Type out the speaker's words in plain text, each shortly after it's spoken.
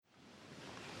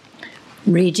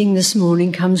Reading this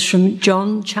morning comes from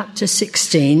John chapter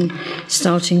 16,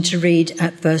 starting to read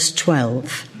at verse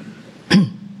 12.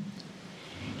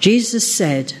 Jesus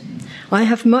said, "I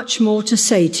have much more to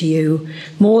say to you,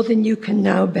 more than you can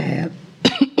now bear."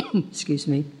 Excuse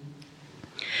me.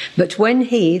 "But when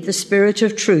he, the Spirit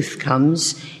of truth,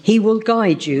 comes, he will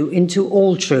guide you into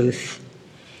all truth.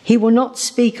 He will not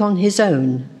speak on his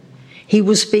own. He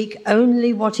will speak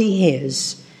only what he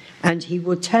hears, and he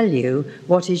will tell you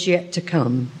what is yet to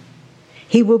come.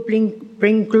 He will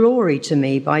bring glory to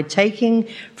me by taking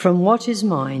from what is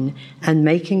mine and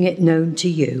making it known to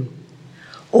you.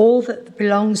 All that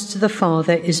belongs to the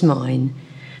Father is mine.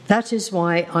 That is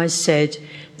why I said,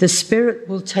 the Spirit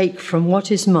will take from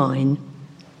what is mine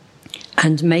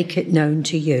and make it known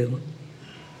to you.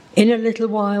 In a little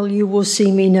while you will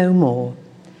see me no more,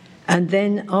 and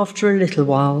then after a little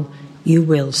while you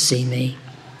will see me."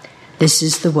 This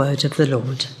is the word of the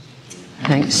Lord.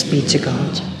 Thanks be to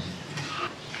God.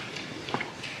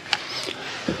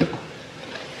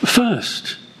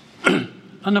 First,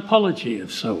 an apology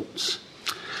of sorts.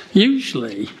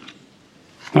 Usually,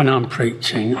 when I'm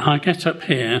preaching, I get up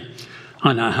here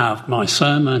and I have my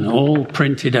sermon all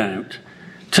printed out.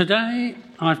 Today,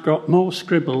 I've got more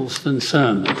scribbles than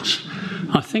sermons.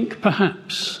 I think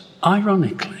perhaps,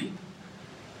 ironically,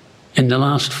 in the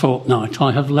last fortnight,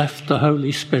 I have left the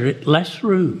Holy Spirit less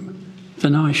room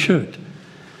than I should.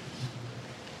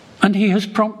 And he has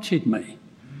prompted me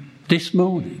this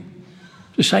morning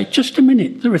to say, just a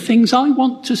minute, there are things I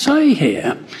want to say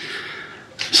here.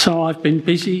 So I've been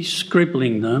busy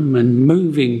scribbling them and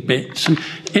moving bits. And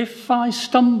if I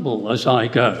stumble as I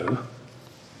go,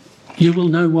 you will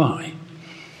know why.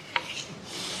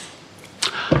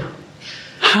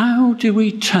 How do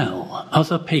we tell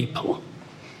other people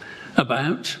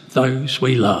about those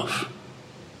we love?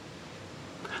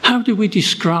 How do we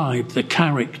describe the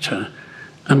character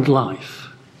and life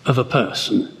of a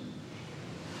person?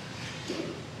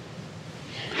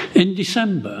 In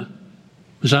December,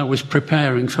 as I was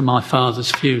preparing for my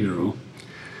father's funeral,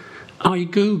 I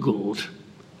Googled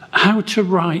how to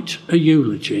write a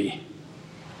eulogy,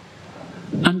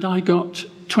 and I got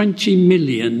 20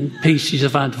 million pieces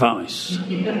of advice.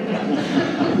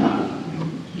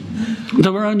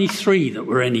 There were only 3 that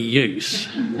were any use.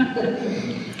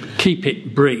 Keep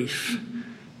it brief,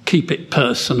 keep it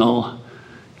personal,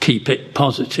 keep it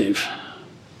positive.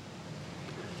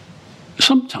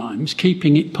 Sometimes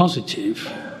keeping it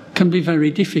positive can be very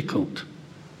difficult.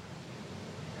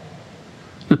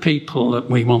 The people that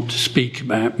we want to speak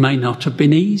about may not have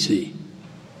been easy.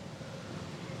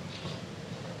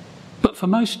 But for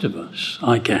most of us,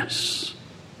 I guess,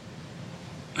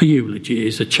 a eulogy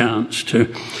is a chance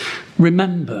to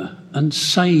remember and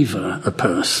savour a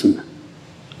person,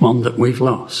 one that we've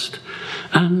lost.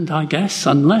 And I guess,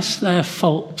 unless their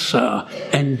faults are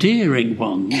endearing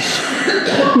ones,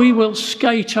 we will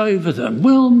skate over them.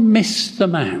 We'll miss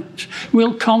them out.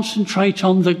 We'll concentrate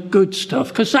on the good stuff,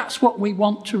 because that's what we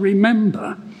want to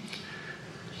remember.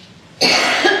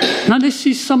 Now, this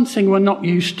is something we're not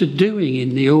used to doing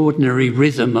in the ordinary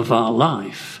rhythm of our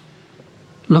life,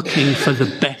 looking for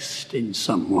the best in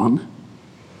someone.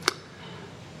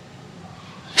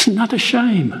 Isn't that a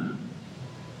shame?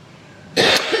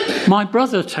 My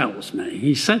brother tells me,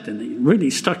 he said, and it really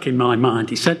stuck in my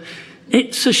mind, he said,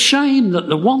 it's a shame that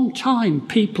the one time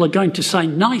people are going to say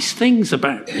nice things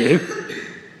about you,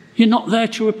 you're not there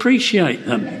to appreciate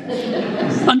them.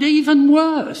 And even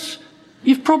worse,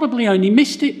 you've probably only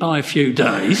missed it by a few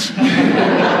days.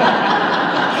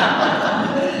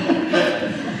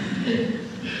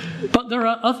 But there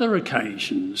are other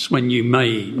occasions when you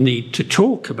may need to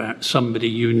talk about somebody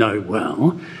you know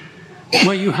well,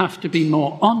 where you have to be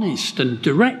more honest and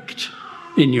direct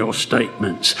in your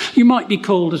statements. You might be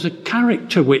called as a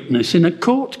character witness in a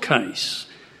court case.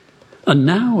 And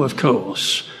now, of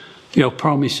course, you're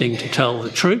promising to tell the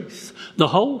truth, the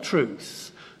whole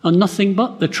truth, and nothing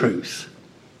but the truth.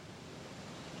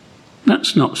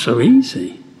 That's not so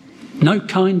easy. No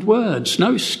kind words,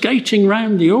 no skating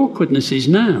round the awkwardnesses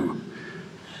now.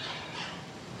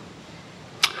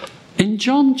 In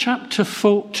John chapter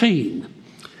 14,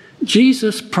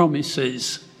 Jesus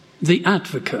promises the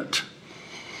advocate.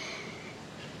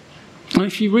 Now,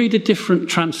 if you read a different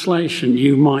translation,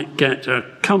 you might get a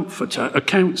comforter, a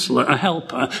counsellor, a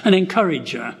helper, an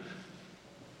encourager.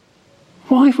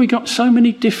 Why have we got so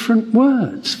many different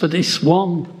words for this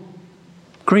one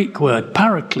Greek word?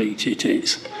 Paraclete it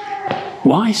is.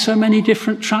 Why so many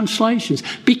different translations?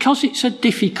 Because it's a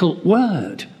difficult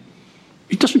word.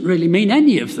 It doesn't really mean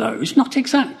any of those, not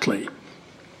exactly.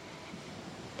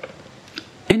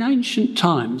 In ancient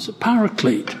times, a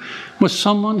paraclete was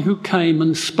someone who came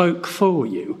and spoke for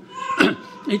you.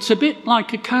 It's a bit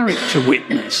like a character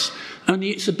witness,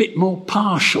 only it's a bit more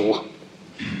partial,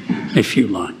 if you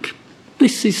like.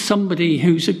 This is somebody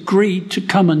who's agreed to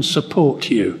come and support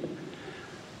you.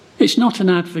 It's not an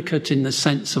advocate in the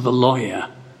sense of a lawyer.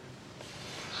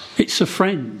 It's a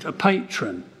friend, a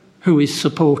patron, who is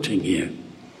supporting you.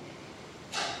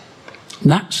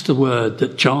 That's the word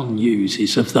that John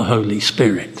uses of the Holy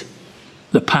Spirit,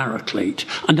 the Paraclete.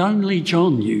 And only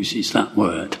John uses that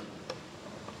word.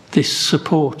 This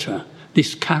supporter,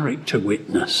 this character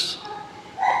witness.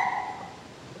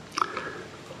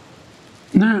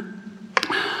 Now,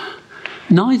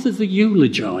 neither the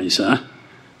eulogizer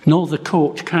nor the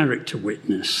court character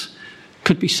witness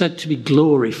could be said to be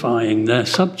glorifying their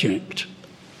subject.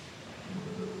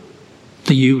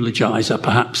 The eulogizer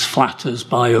perhaps flatters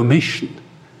by omission,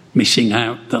 missing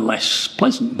out the less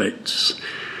pleasant bits.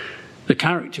 The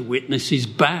character witness is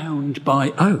bound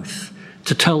by oath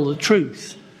to tell the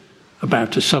truth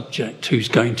about a subject who's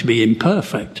going to be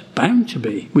imperfect. Bound to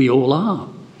be. We all are.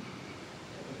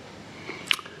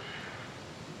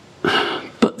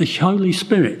 But the Holy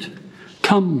Spirit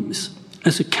comes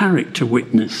as a character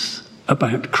witness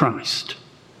about Christ.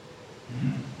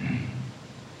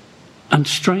 And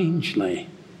strangely,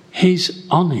 his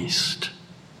honest,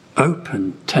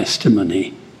 open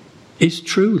testimony is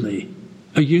truly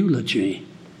a eulogy.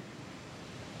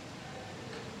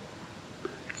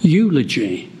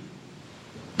 Eulogy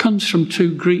comes from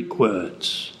two Greek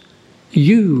words.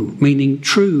 Eu meaning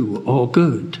true or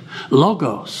good.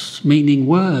 Logos meaning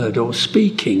word or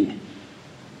speaking.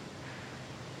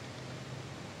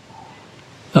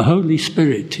 The Holy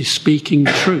Spirit is speaking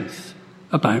truth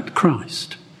about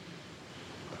Christ.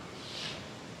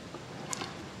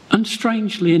 And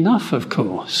strangely enough, of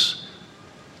course,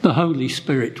 the Holy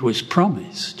Spirit was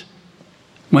promised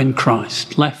when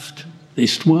Christ left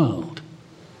this world.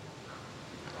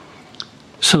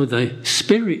 So the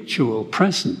spiritual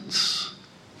presence,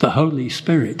 the Holy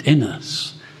Spirit in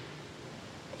us,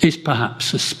 is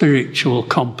perhaps a spiritual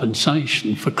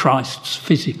compensation for Christ's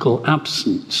physical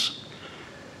absence.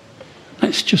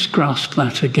 Let's just grasp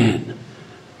that again.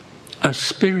 A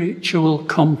spiritual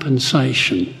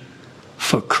compensation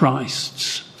for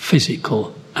Christ's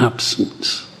physical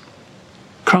absence.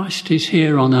 Christ is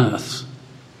here on earth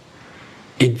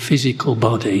in physical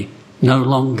body no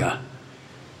longer,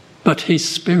 but his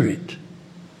Spirit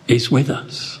is with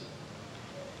us.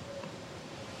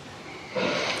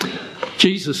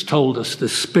 Jesus told us the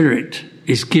Spirit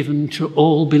is given to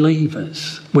all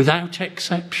believers without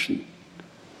exception.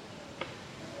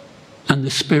 And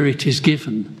the Spirit is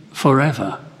given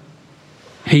forever.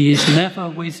 He is never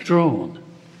withdrawn.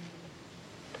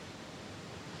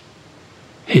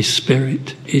 His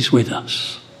Spirit is with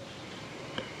us.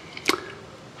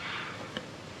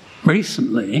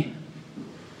 Recently,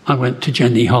 I went to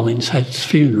Jenny Hollinshead's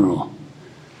funeral,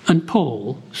 and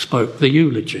Paul spoke the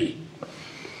eulogy.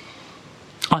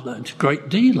 I learnt a great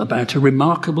deal about a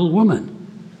remarkable woman.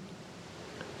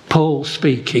 Paul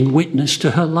speaking witness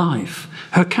to her life,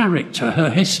 her character, her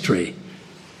history.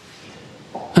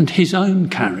 And his own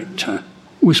character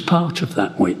was part of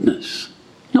that witness.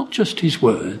 Not just his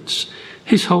words,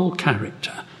 his whole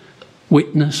character.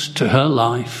 Witness to her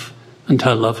life and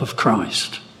her love of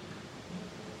Christ.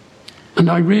 And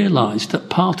I realised that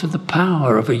part of the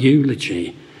power of a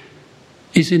eulogy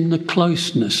is in the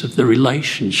closeness of the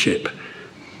relationship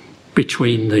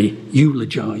between the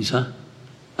eulogizer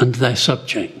and their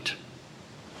subject.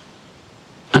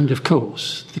 And of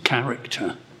course, the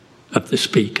character of the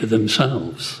speaker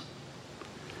themselves.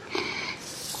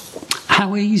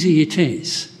 How easy it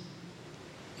is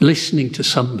listening to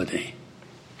somebody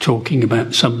talking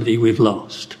about somebody we've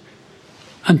lost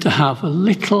and to have a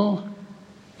little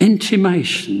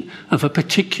intimation of a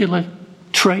particular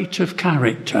trait of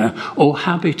character or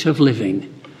habit of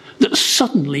living that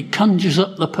suddenly conjures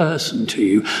up the person to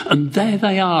you, and there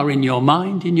they are in your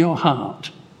mind, in your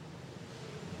heart.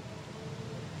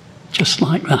 Just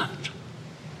like that.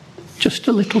 Just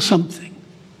a little something.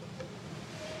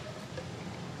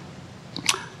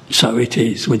 So it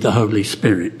is with the Holy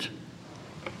Spirit.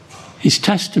 His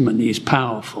testimony is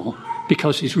powerful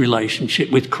because his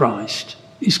relationship with Christ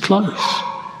is close.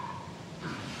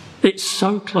 It's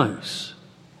so close.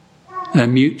 Their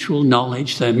mutual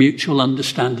knowledge, their mutual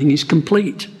understanding is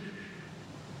complete.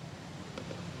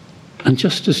 And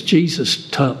just as Jesus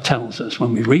tells us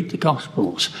when we read the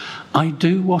Gospels, I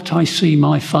do what I see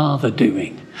my Father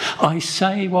doing. I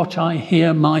say what I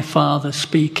hear my Father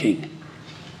speaking.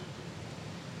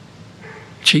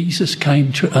 Jesus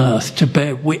came to earth to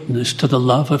bear witness to the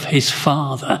love of his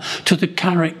Father, to the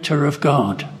character of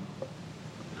God.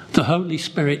 The Holy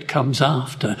Spirit comes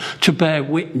after to bear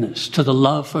witness to the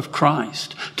love of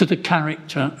Christ, to the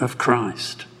character of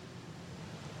Christ.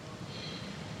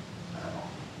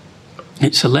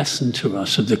 It's a lesson to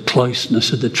us of the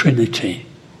closeness of the Trinity.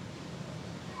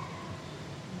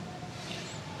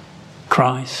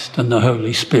 Christ and the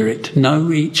Holy Spirit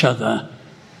know each other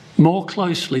more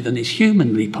closely than is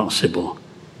humanly possible.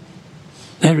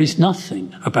 There is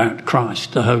nothing about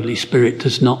Christ the Holy Spirit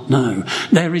does not know.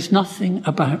 There is nothing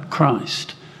about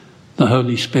Christ the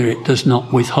Holy Spirit does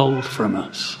not withhold from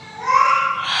us.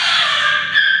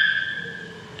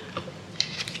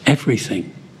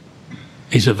 Everything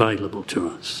is available to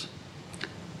us.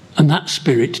 And that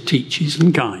Spirit teaches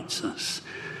and guides us,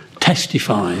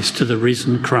 testifies to the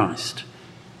risen Christ.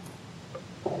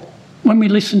 When we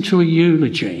listen to a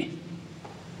eulogy,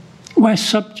 we're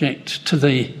subject to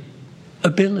the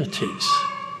abilities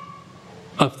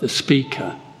of the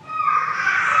speaker.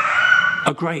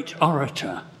 A great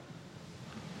orator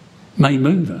may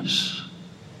move us.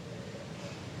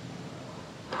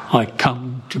 I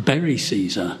come to bury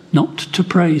Caesar, not to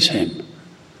praise him.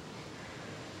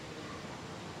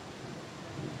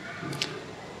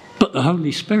 But the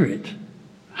Holy Spirit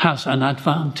has an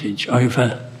advantage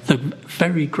over the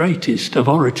very greatest of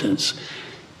orators.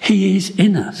 He is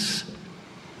in us.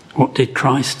 What did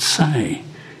Christ say?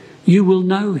 You will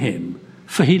know him,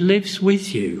 for he lives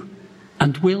with you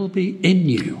and will be in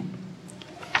you.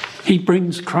 He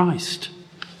brings Christ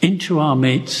into our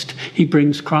midst. He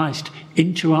brings Christ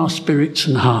into our spirits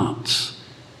and hearts.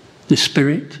 The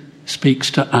Spirit speaks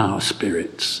to our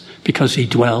spirits because he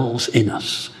dwells in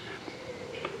us.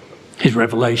 His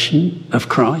revelation of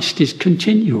Christ is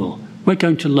continual. We're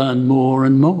going to learn more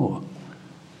and more.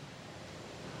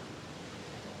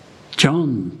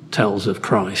 John tells of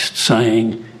Christ,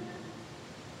 saying,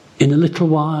 in a little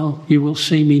while you will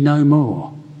see me no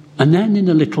more, and then in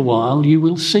a little while you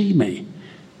will see me.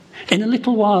 In a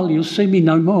little while you'll see me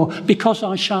no more, because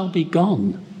I shall be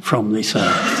gone from this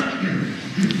earth.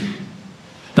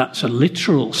 That's a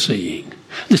literal seeing.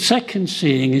 The second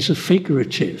seeing is a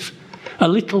figurative. A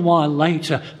little while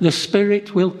later, the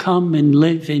Spirit will come and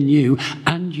live in you,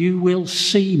 and you will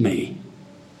see me.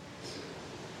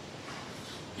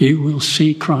 You will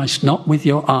see Christ not with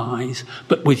your eyes,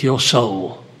 but with your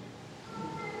soul.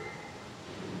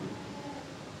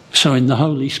 So in the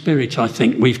Holy Spirit, I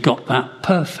think we've got that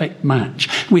perfect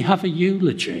match. We have a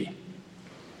eulogy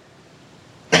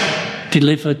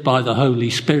delivered by the Holy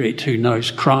Spirit, who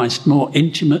knows Christ more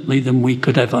intimately than we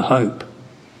could ever hope.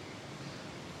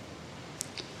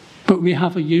 But we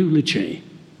have a eulogy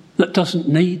that doesn't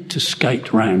need to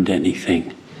skate round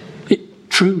anything. It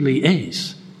truly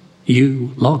is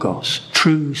logos,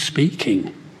 true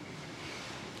speaking.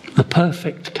 The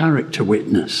perfect character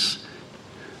witness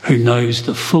who knows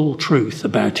the full truth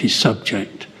about his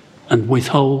subject and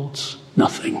withholds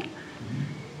nothing.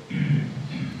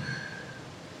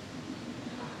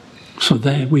 So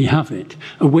there we have it.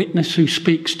 A witness who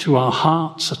speaks to our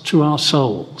hearts, to our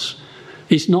souls,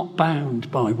 is not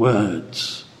bound by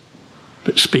words,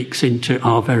 but speaks into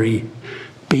our very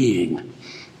being.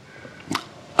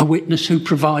 A witness who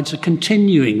provides a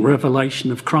continuing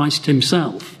revelation of Christ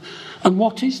himself. And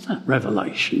what is that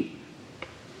revelation?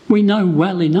 We know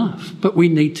well enough, but we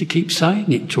need to keep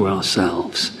saying it to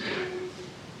ourselves.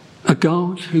 A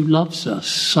God who loves us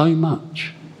so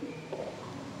much.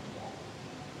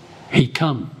 He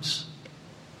comes,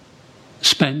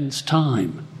 spends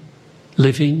time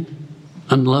living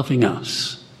and loving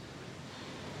us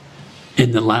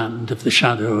in the land of the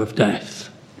shadow of death.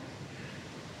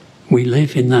 We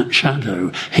live in that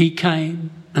shadow. He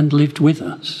came and lived with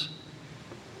us,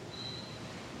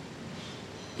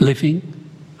 living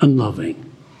and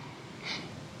loving.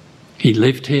 He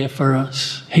lived here for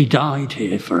us. He died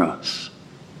here for us,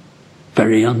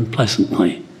 very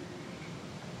unpleasantly.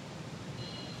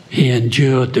 He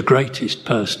endured the greatest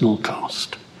personal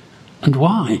cost. And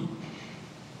why?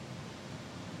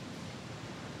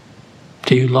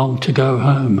 Do you long to go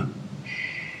home?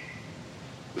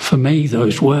 For me,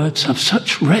 those words have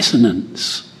such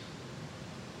resonance.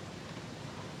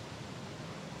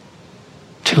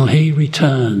 Till he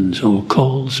returns or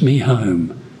calls me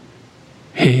home,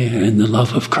 here in the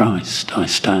love of Christ I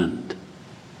stand.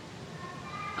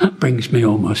 That brings me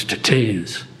almost to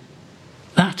tears.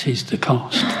 That is the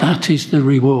cost. That is the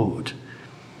reward.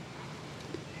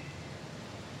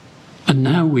 And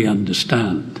now we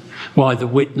understand why the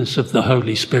witness of the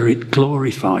Holy Spirit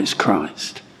glorifies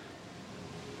Christ.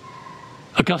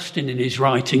 Augustine in his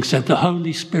writing said the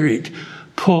Holy Spirit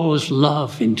pours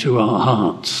love into our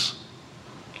hearts.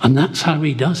 And that's how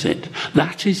he does it.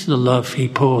 That is the love he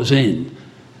pours in.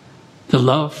 the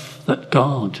love that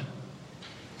God,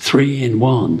 3 in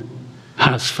 1,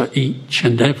 has for each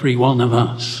and every one of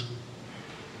us.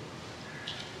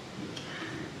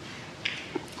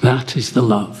 That is the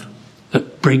love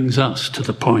that brings us to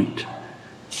the point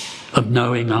of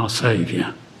knowing our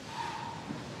Saviour.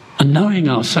 And knowing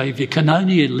our Saviour can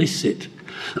only elicit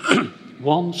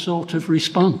one sort of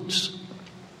response: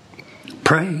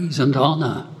 praise and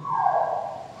honour,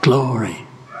 glory.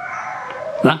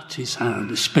 That is how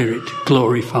the Spirit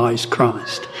glorifies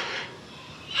Christ.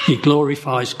 He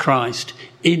glorifies Christ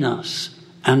in us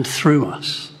and through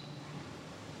us.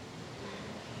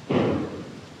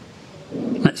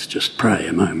 Let's just pray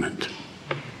a moment.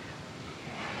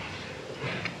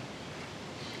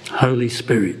 Holy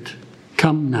Spirit,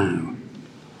 come now,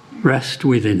 rest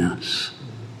within us,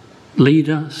 lead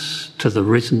us to the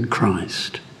risen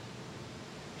Christ,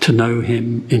 to know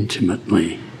him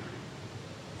intimately,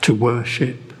 to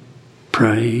worship,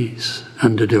 praise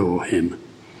and adore him,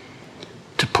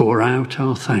 to pour out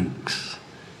our thanks,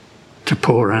 to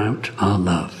pour out our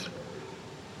love,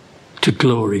 to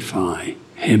glorify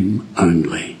him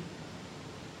only.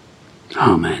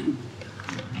 Amen.